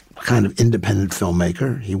kind of independent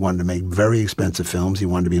filmmaker. He wanted to make very expensive films. He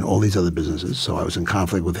wanted to be in all these other businesses. So I was in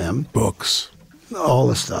conflict with him. Books. All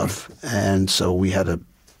the stuff. And so we had a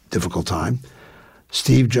difficult time.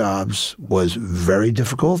 Steve Jobs was very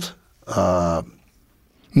difficult.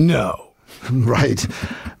 No. Right.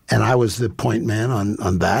 And I was the point man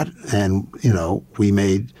on that. And, we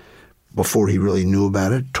made, before he really knew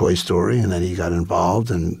about it, Toy Story, and then he got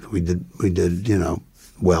involved, and we did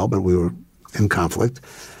well, but we were in conflict.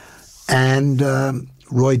 And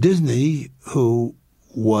Roy Disney, who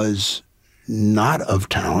was not of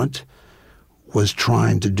talent, was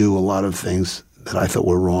trying to do a lot of things that I thought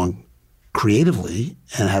were wrong creatively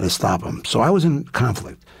and had to stop him. So I was in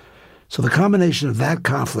conflict. So the combination of that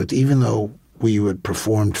conflict, even though we had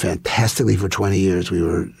performed fantastically for 20 years,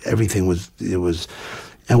 everything was,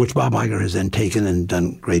 and which Bob Iger has then taken and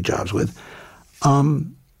done great jobs with,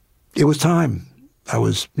 it was time. I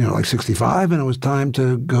was, like 65, and it was time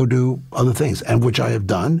to go do other things, and which I have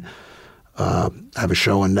done. I have a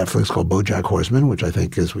show on Netflix called BoJack Horseman, which I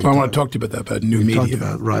think is. I want to talk to you about that, about new media. Talked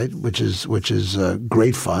about, right, which is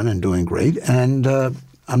great fun and doing great, and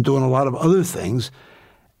I'm doing a lot of other things,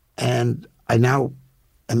 and I now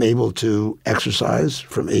am able to exercise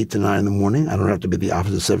from 8 to 9 in the morning. I don't have to be at the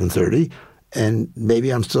office at 7:30, and maybe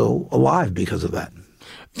I'm still alive because of that.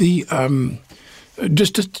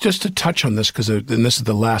 Just to touch on this, because and this is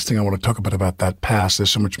the last thing I want to talk about that past.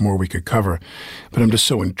 There's so much more we could cover, but I'm just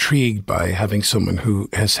so intrigued by having someone who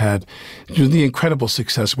has had the incredible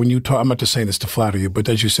success. When you talk, I'm not just saying this to flatter you, but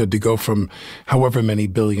as you said, to go from however many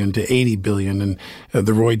billion to 80 billion, and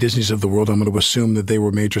the Roy Disneys of the world, I'm going to assume that they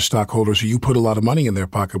were major stockholders. You put a lot of money in their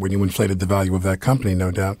pocket when you inflated the value of that company,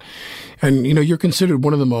 no doubt. And you're considered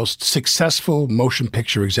one of the most successful motion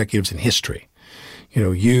picture executives in history.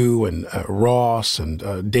 You and Ross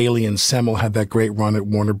and Daly and Semmel had that great run at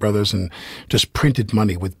Warner Brothers and just printed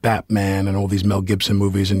money with Batman and all these Mel Gibson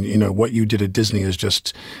movies. And, what you did at Disney is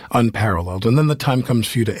just unparalleled. And then the time comes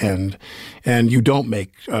for you to end, and you don't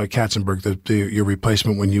make Katzenberg your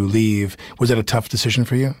replacement when you leave. Was that a tough decision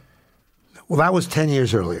for you? Well, that was 10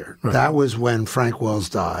 years earlier. Right. That was when Frank Wells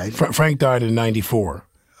died. Frank died in 94.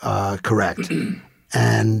 Correct.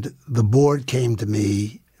 And the board came to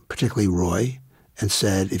me, particularly Roy, and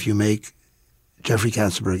said, if you make Jeffrey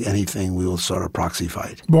Katzenberg anything, we will start a proxy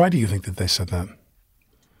fight. Why do you think that they said that?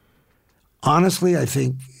 Honestly, I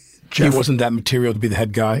think he wasn't that material to be the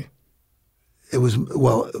head guy? It was,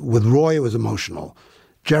 with Roy, it was emotional.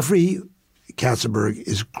 Jeffrey Katzenberg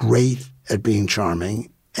is great at being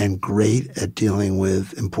charming and great at dealing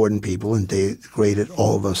with important people and great at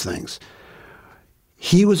all of those things.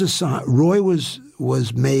 He was Roy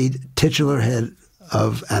was made titular head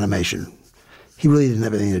of animation. He really didn't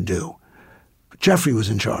have anything to do. Jeffrey was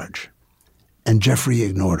in charge, and Jeffrey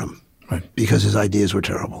ignored him because his ideas were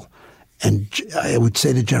terrible. And I would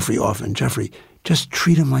say to Jeffrey often, Jeffrey, just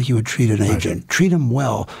treat him like you would treat an agent. Treat him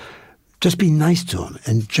well. Just be nice to him.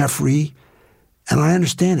 And Jeffrey, and I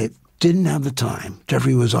understand it, didn't have the time.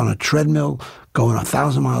 Jeffrey was on a treadmill going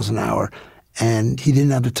 1,000 miles an hour, and he didn't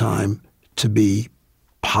have the time to be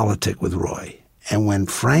politic with Roy. And when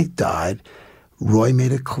Frank died, Roy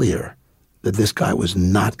made it clear that this guy was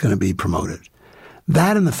not going to be promoted.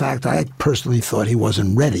 That and the fact I personally thought he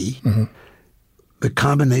wasn't ready, the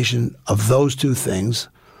combination of those two things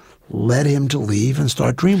led him to leave and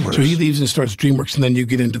start DreamWorks. So he leaves and starts DreamWorks, and then you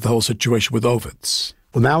get into the whole situation with Ovitz.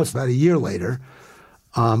 Well, now it's about a year later,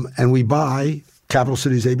 and we buy Capital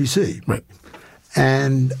Cities ABC. Right.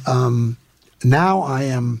 And now I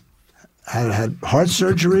had heart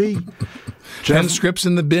surgery. 10 scripts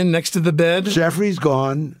in the bin next to the bed. Jeffrey's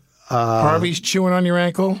gone. Harvey's chewing on your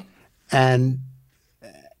ankle. And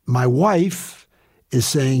my wife is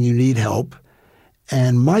saying you need help.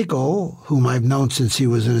 And Michael, whom I've known since he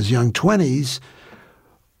was in his young 20s,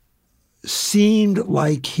 seemed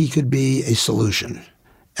like he could be a solution.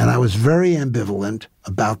 And I was very ambivalent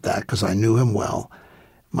about that because I knew him well.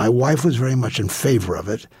 My wife was very much in favor of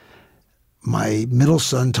it. My middle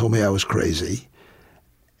son told me I was crazy.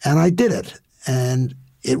 And I did it. And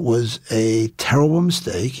it was a terrible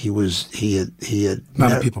mistake. He had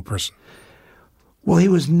not a people person. Well,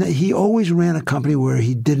 he always ran a company where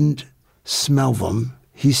he didn't smell them.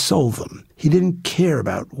 He sold them. He didn't care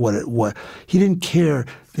about what he didn't care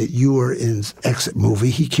that you were in X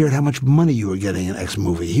movie. He cared how much money you were getting in X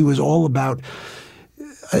movie. He was all about.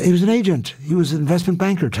 He was an agent. He was an investment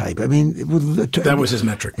banker type. I mean, that was his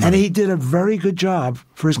metric. And he did a very good job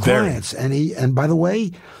for his clients. And by the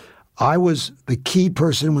way, I was the key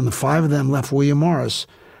person when the 5 of them left William Morris.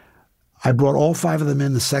 I brought all 5 of them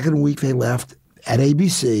in the second week they left at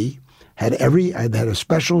ABC. I had a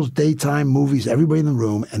specials, daytime, movies, everybody in the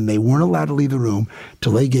room, and they weren't allowed to leave the room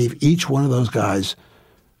till they gave each one of those guys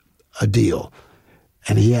a deal.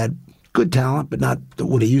 And he had good talent, but not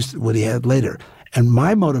what he had later. And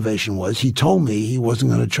my motivation was he told me he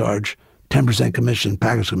wasn't going to charge 10% commission,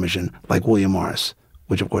 package commission, like William Morris,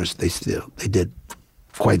 which of course they did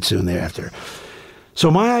quite soon thereafter.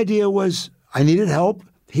 So my idea was I needed help.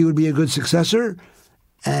 He would be a good successor,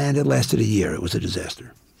 and it lasted a year. It was a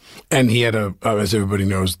disaster. And he had as everybody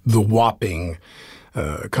knows, the whopping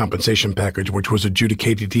compensation package, which was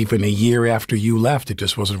adjudicated even a year after you left. It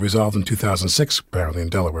just wasn't resolved in 2006, apparently, in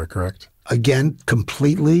Delaware, correct? Again,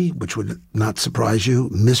 completely, which would not surprise you,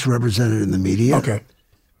 misrepresented in the media. Okay.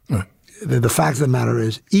 Right. The fact of the matter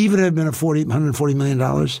is, even if it had been $140 million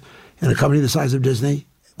in a company the size of Disney,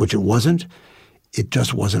 which it wasn't, it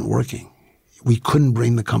just wasn't working. We couldn't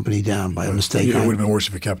bring the company down by a mistake. It would have been worse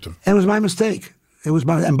if you kept him. And it was my mistake.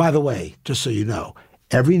 And by the way, just so you know,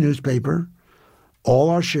 every newspaper,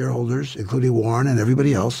 all our shareholders, including Warren and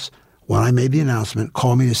everybody else, when I made the announcement,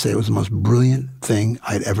 called me to say it was the most brilliant thing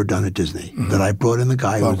I'd ever done at Disney. That I brought in the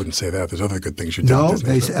guy. Well, I wouldn't say that. There's other good things you did at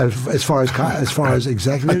Disney. No, as far as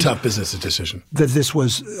executives, a tough business decision. That this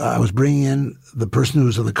was, I was bringing in the person who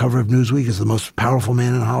was on the cover of Newsweek as the most powerful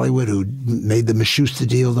man in Hollywood, who made the Mischuster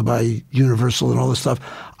deal to buy Universal and all this stuff.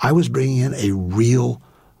 I was bringing in a real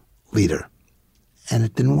leader. and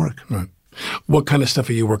it didn't work. Right. What kind of stuff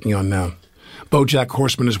are you working on now? BoJack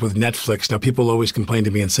Horseman is with Netflix. Now, people always complain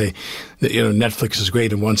to me and say that, Netflix is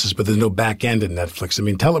great and one says, but there's no back end in Netflix. I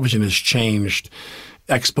mean, television has changed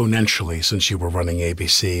exponentially since you were running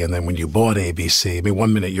ABC, and then when you bought ABC, I mean,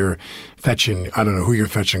 one minute you're fetching, I don't know who you're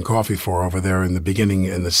fetching coffee for over there in the beginning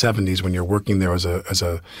in the 70s when you're working there as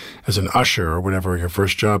an usher or whatever, your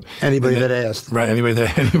first job. Anybody that asked. Right, anybody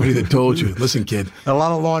that told you, listen, kid. A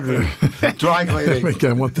lot of laundry, dry cleaning.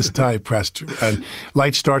 I want this tie pressed and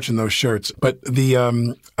light starch in those shirts. But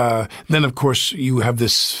then, of course, you have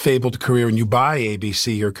this fabled career and you buy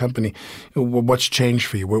ABC, your company. What's changed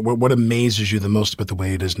for you? What amazes you the most about the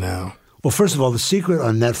way it is now? Well, first of all, the secret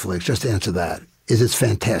on Netflix, just to answer that, is it's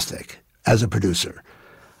fantastic as a producer.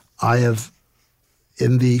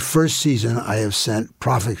 In the first season, I have sent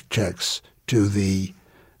profit checks to the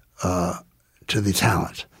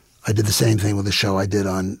talent. I did the same thing with the show I did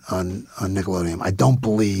on Nickelodeon. I don't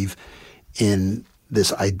believe in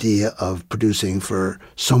this idea of producing for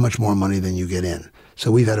so much more money than you get in. So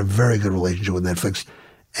we've had a very good relationship with Netflix,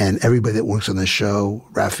 and everybody that works on this show,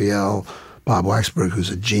 Raphael, Bob Waxberg, who's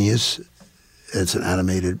a genius, it's an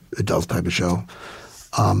animated adult type of show,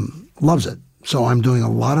 loves it. So I'm doing a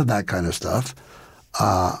lot of that kind of stuff.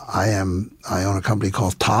 I own a company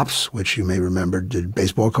called Topps, which you may remember did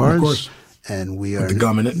baseball cards. Of course. And we are with the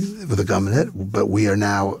gum in it. With the gum in it. But we are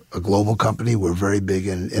now a global company. We're very big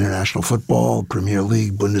in international football, Premier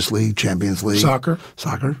League, Bundesliga, Champions League. Soccer,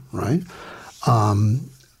 right. I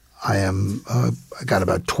got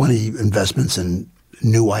about 20 investments in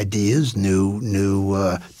new ideas, new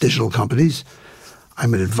digital companies.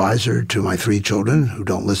 I'm an advisor to my 3 children who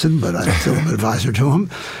don't listen, but I'm still an advisor to them.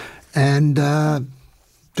 And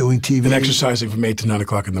doing TV. And exercising from 8 to 9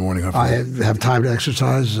 o'clock in the morning. Hopefully. I have time to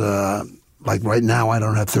exercise. Like right now, I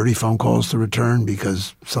don't have 30 phone calls to return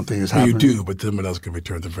because something has happened. You do, but someone else can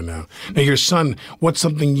return them for now. Now, your son, what's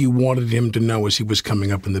something you wanted him to know as he was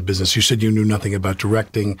coming up in the business? You said you knew nothing about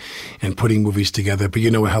directing and putting movies together, but you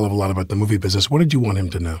know a hell of a lot about the movie business. What did you want him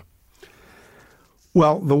to know?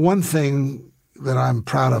 Well, the one thing that I'm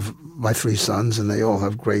proud of my 3 sons, and they all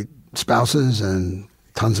have great spouses and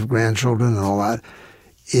tons of grandchildren and all that,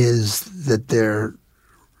 is that they're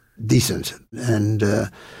decent. And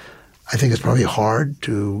I think it's probably hard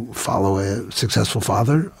to follow a successful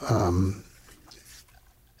father.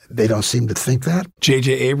 They don't seem to think that.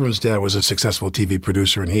 J.J. Abrams' dad was a successful TV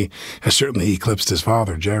producer, and he has certainly eclipsed his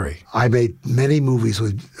father, Jerry. I made many movies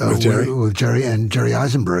with Jerry and Jerry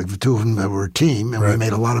Eisenberg. The 2 of them were a team, and we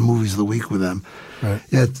made a lot of movies of the week with them. Right.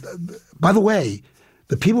 Yeah, by the way,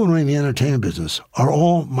 the people running the entertainment business are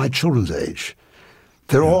all my children's age.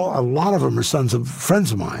 They're all, a lot of them are sons of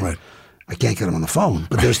friends of mine. Right. I can't get them on the phone,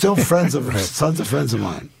 but they're still friends of sons of friends of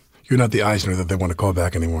mine. You're not the Eisner that they want to call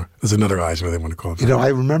back anymore. There's another Eisner they want to call back. I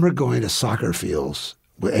remember going to soccer fields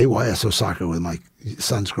with AYSO soccer with my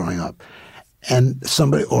sons growing up, and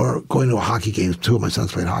or going to a hockey game. 2 of my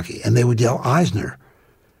sons played hockey, and they would yell Eisner,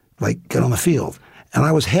 like get on the field, and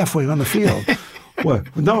I was halfway on the field.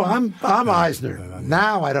 What? No, I'm Eisner.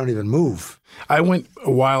 Now I don't even move. I went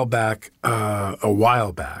a while back.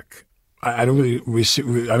 I don't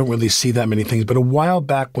really see that many things, but a while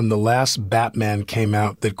back when the last Batman came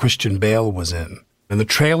out that Christian Bale was in, and the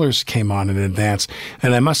trailers came on in advance,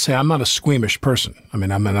 and I must say I'm not a squeamish person. I'm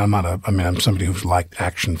somebody who's liked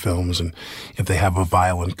action films, and if they have a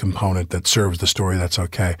violent component that serves the story, that's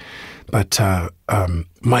okay. But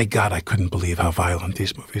my God, I couldn't believe how violent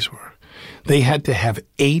these movies were. They had to have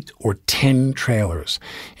 8 or 10 trailers,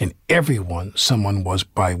 and someone was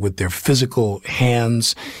with their physical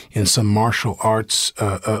hands in some martial arts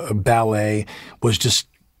ballet, was just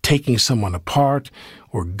taking someone apart,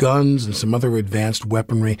 or guns and some other advanced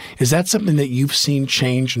weaponry. Is that something that you've seen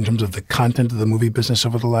change in terms of the content of the movie business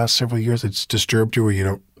over the last several years? It's disturbed you, or you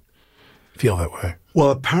don't feel that way?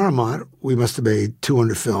 Well, at Paramount, we must have made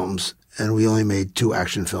 200 films, and we only made 2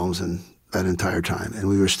 action films in that entire time, and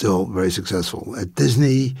we were still very successful. At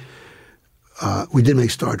Disney, we did make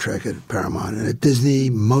Star Trek at Paramount, and at Disney,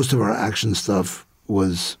 most of our action stuff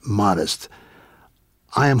was modest.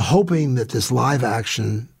 I am hoping that this live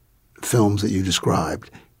action films that you described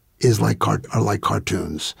are like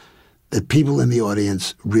cartoons, that people in the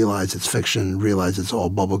audience realize it's fiction, realize it's all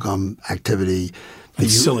bubblegum activity.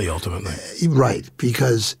 It's silly, ultimately. Right,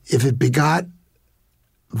 because if it begot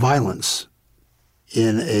violence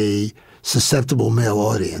in a susceptible male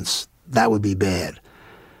audience, that would be bad.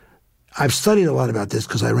 I've studied a lot about this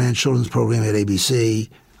because I ran children's programming at ABC.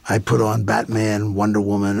 I put on Batman, Wonder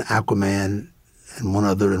Woman, Aquaman, and one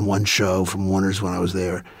other in one show from Warner's when I was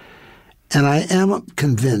there. And I am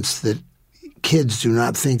convinced that kids do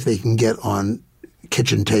not think they can get on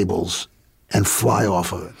kitchen tables and fly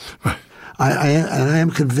off of it. Right. I am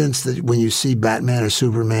convinced that when you see Batman or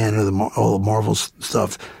Superman or all the Marvel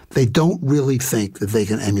stuff, they don't really think that they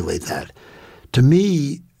can emulate that. To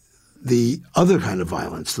me, the other kind of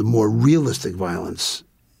violence, the more realistic violence,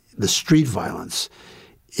 the street violence,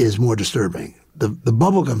 is more disturbing. The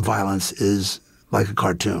bubblegum violence is like a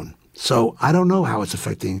cartoon. So I don't know how it's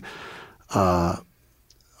affecting our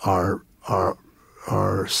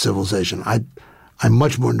civilization. I'm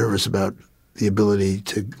much more nervous about the ability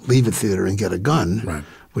to leave a theater and get a gun, right,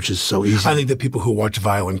 which is so easy. I think that people who watch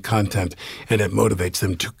violent content and it motivates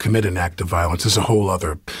them to commit an act of violence is a whole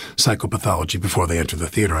other psychopathology before they enter the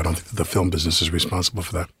theater. I don't think that the film business is responsible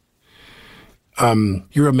for that.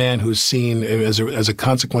 You're a man who's seen, as a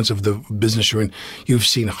consequence of the business you're in, you've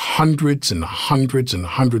seen hundreds and hundreds and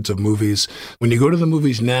hundreds of movies. When you go to the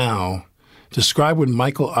movies now, describe when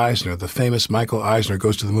Michael Eisner, the famous Michael Eisner,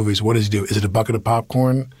 goes to the movies. What does he do? Is it a bucket of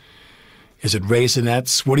popcorn? Is it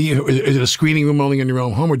Raisinets? Is it a screening room only in your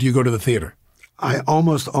own home, or do you go to the theater? I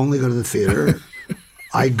almost only go to the theater.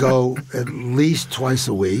 I go at least twice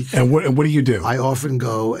a week. And what do you do? I often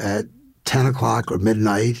go at 10 o'clock or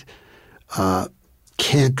midnight.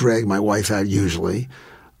 Can't drag my wife out usually.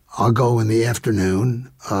 I'll go in the afternoon.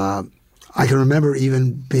 I can remember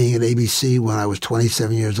even being at ABC when I was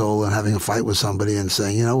 27 years old and having a fight with somebody and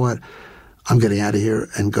saying, you know what, I'm getting out of here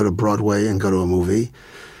and go to Broadway and go to a movie.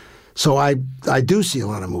 So I do see a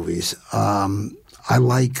lot of movies. I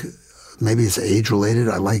like, maybe it's age-related,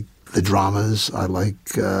 I like the dramas. I like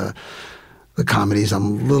the comedies. I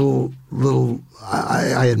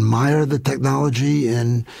admire the technology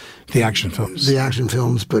and the action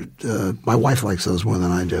films. But my wife likes those more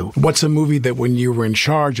than I do. What's a movie that when you were in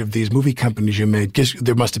charge of these movie companies you made,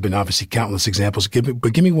 there must have been obviously countless examples,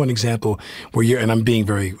 but give me one example where and I'm being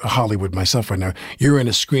very Hollywood myself right now, you're in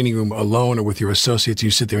a screening room alone or with your associates,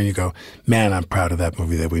 you sit there and you go, man, I'm proud of that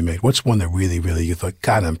movie that we made. What's one that really, really you thought,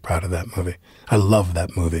 God, I'm proud of that movie. I love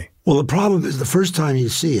that movie. Well, the problem is the first time you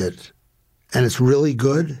see it and it's really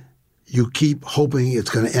good, you keep hoping it's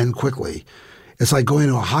going to end quickly. It's like going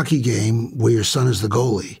to a hockey game where your son is the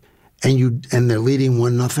goalie and they're leading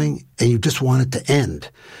 1-0 and you just want it to end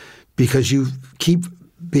because you keep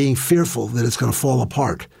being fearful that it's going to fall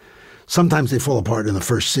apart. Sometimes they fall apart in the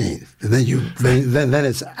first scene and then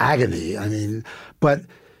it's agony. I mean, but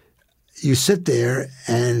you sit there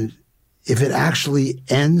and if it actually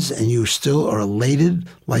ends and you still are elated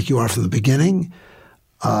like you are from the beginning,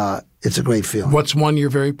 it's a great feeling. What's one you're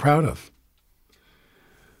very proud of?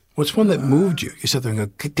 What's one that moved you? You sat there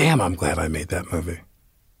and go, damn, I'm glad I made that movie.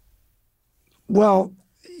 Well,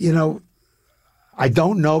 I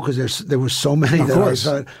don't know because there were so many that I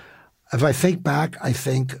thought. If I think back, I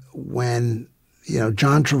think when,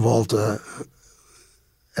 John Travolta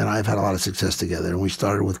and I have had a lot of success together, and we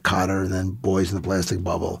started with Cotter and then Boys in the Plastic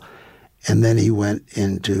Bubble, and then he went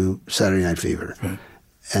into Saturday Night Fever. Right.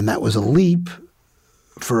 And that was a leap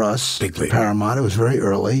for us, Big leap. Paramount. It was very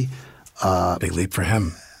early. Big leap for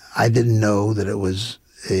him. I didn't know that it was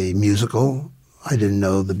a musical. I didn't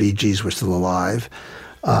know the Bee Gees were still alive.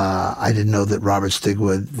 I didn't know that Robert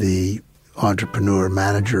Stigwood, the entrepreneur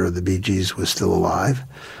manager of the Bee Gees, was still alive.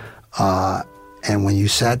 And when you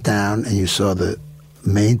sat down and you saw the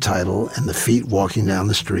main title and the feet walking down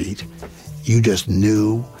the street, you just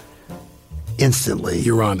knew instantly.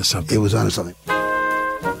 You were onto something. It was onto something.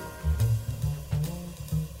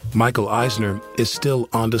 Michael Eisner is still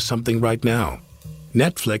onto something right now.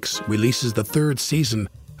 Netflix releases the 3rd season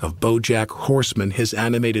of BoJack Horseman, his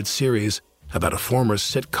animated series about a former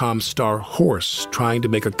sitcom star horse trying to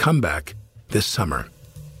make a comeback this summer.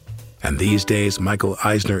 And these days, Michael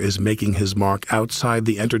Eisner is making his mark outside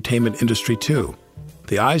the entertainment industry too.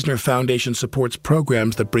 The Eisner Foundation supports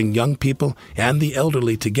programs that bring young people and the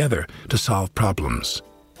elderly together to solve problems.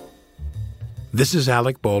 This is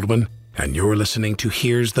Alec Baldwin, and you're listening to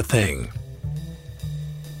Here's the Thing.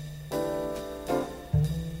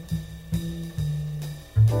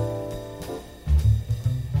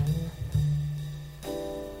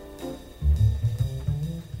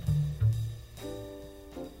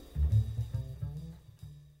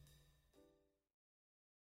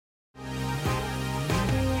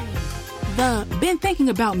 Been thinking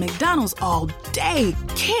about McDonald's all day.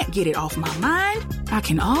 Can't get it off my mind. I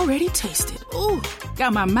can already taste it. Ooh,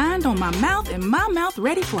 got my mind on my mouth and my mouth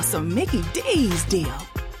ready for some Mickey D's deal.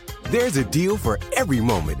 There's a deal for every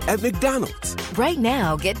moment at McDonald's. Right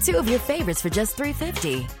now, get 2 of your favorites for just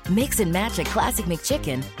 $3.50. Mix and match a classic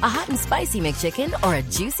McChicken, a hot and spicy McChicken, or a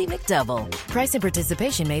juicy McDouble. Price and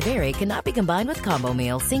participation may vary. Cannot be combined with combo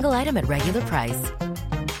meal. Single item at regular price.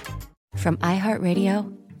 From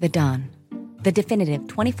iHeartRadio, The Dawn. the definitive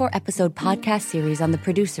 24-episode podcast series on the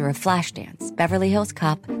producer of Flashdance, Beverly Hills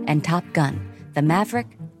Cop, and Top Gun, the Maverick,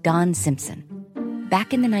 Don Simpson.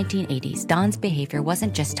 Back in the 1980s, Don's behavior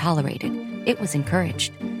wasn't just tolerated, it was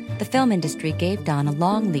encouraged. The film industry gave Don a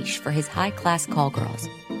long leash for his high-class call girls,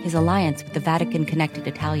 his alliance with the Vatican-connected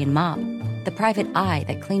Italian mob, the private eye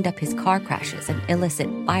that cleaned up his car crashes and illicit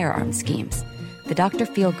firearm schemes, the Dr.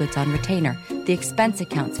 Feelgoods on retainer, the expense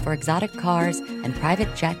accounts for exotic cars and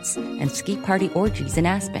private jets and ski party orgies in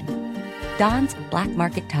Aspen. Don's black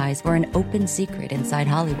market ties were an open secret inside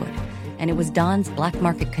Hollywood, and it was Don's black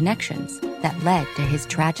market connections that led to his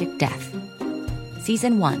tragic death.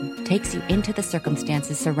 Season 1 takes you into the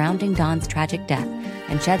circumstances surrounding Don's tragic death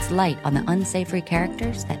and sheds light on the unsavory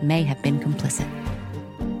characters that may have been complicit.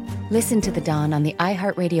 Listen to The Don on the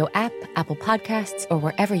iHeartRadio app, Apple Podcasts, or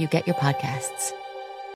wherever you get your podcasts.